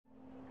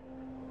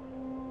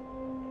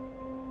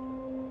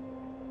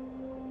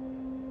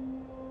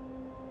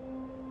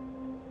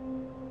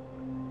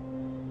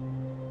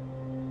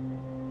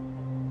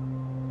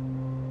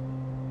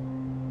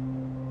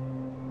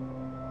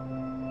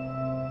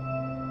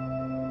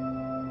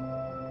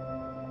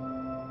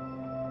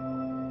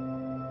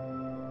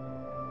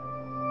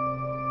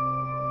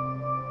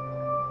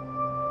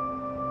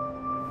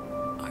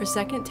Our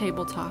second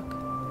table talk,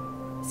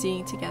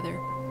 Seeing Together,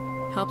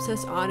 helps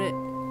us audit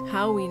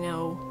how we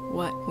know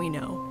what we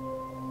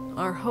know.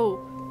 Our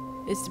hope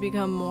is to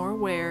become more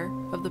aware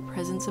of the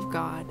presence of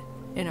God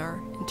in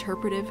our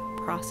interpretive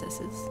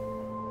processes.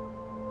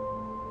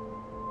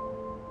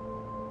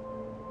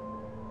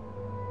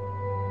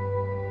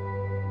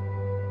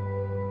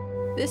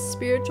 This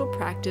spiritual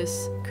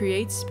practice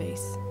creates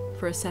space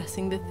for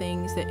assessing the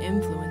things that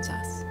influence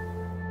us.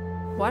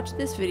 Watch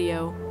this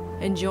video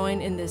and join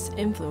in this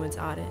influence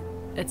audit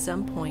at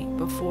some point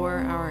before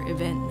our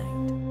event night.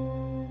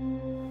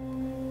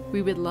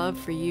 We would love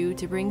for you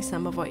to bring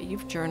some of what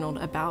you've journaled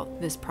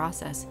about this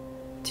process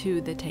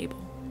to the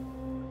table.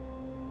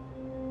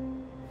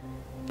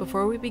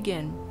 Before we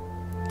begin,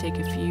 take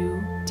a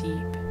few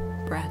deep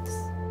breaths.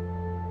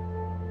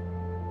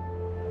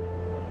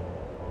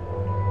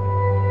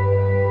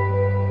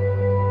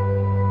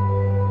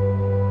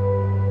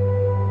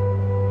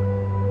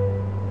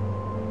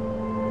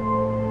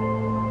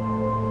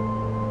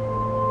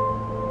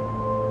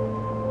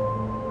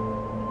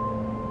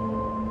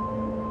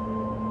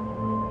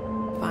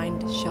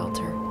 Find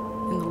shelter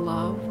in the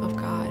love of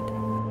God.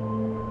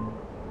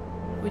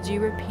 Would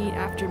you repeat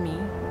after me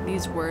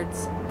these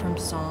words from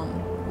Psalm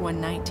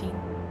 119?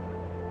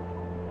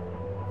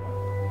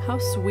 How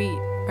sweet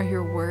are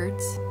your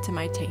words to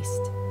my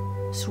taste,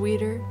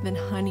 sweeter than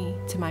honey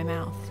to my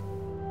mouth.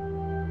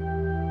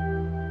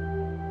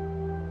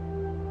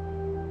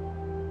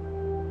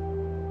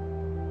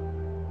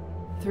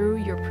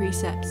 Through your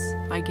precepts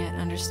I get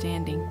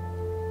understanding.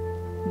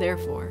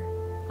 Therefore,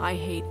 I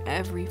hate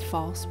every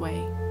false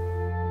way.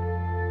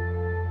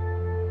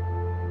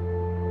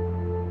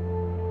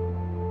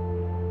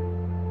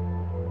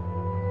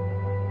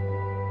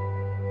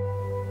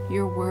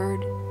 Your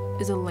word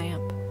is a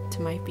lamp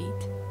to my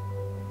feet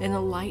and a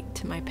light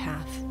to my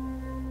path.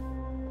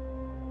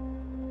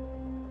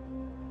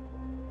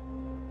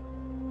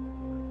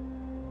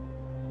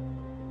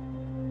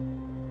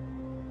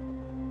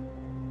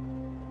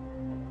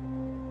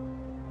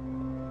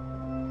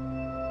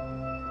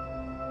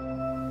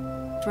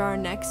 For our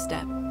next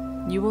step,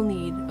 you will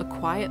need a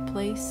quiet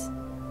place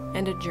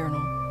and a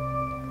journal.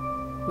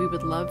 We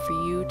would love for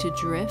you to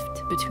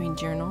drift between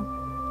journal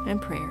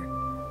and prayer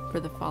for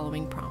the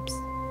following prompts.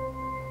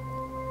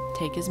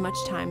 Take as much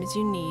time as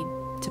you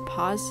need to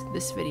pause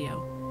this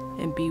video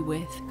and be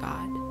with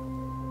God.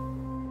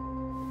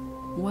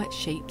 What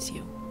shapes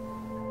you?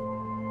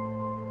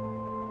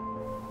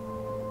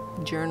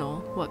 Journal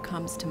what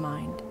comes to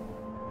mind.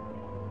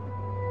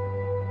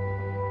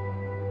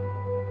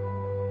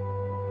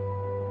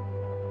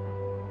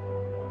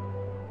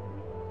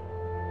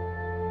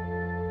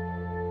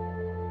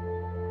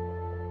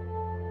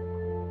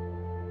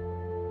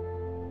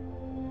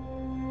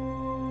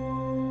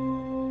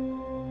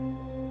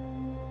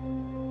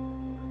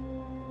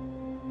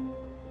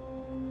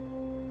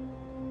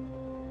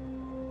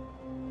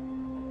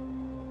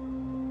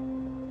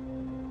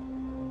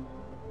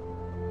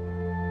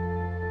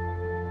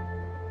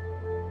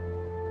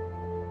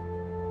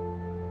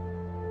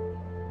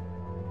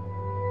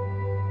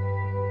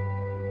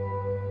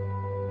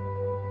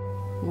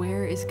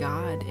 Where is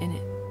God in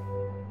it?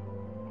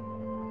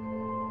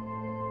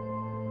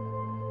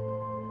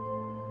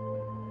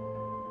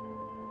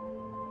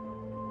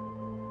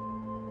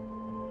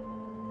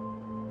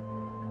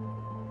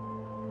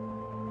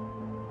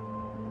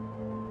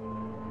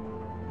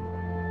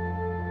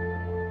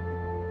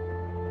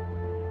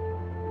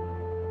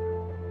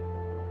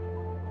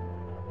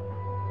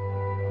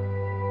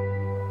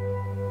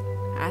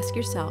 Ask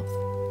yourself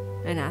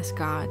and ask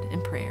God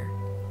in prayer.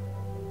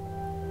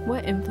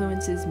 What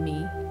influences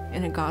me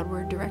in a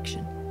Godward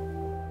direction?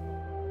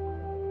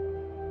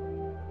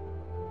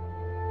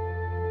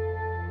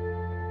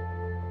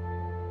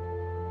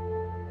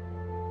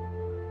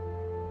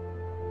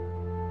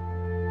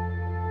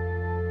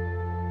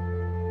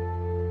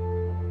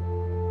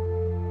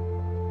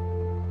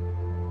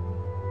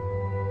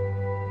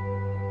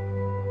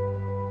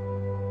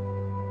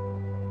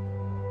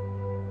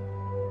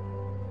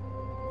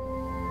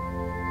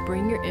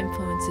 Bring your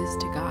influences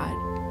to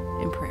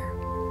God in prayer.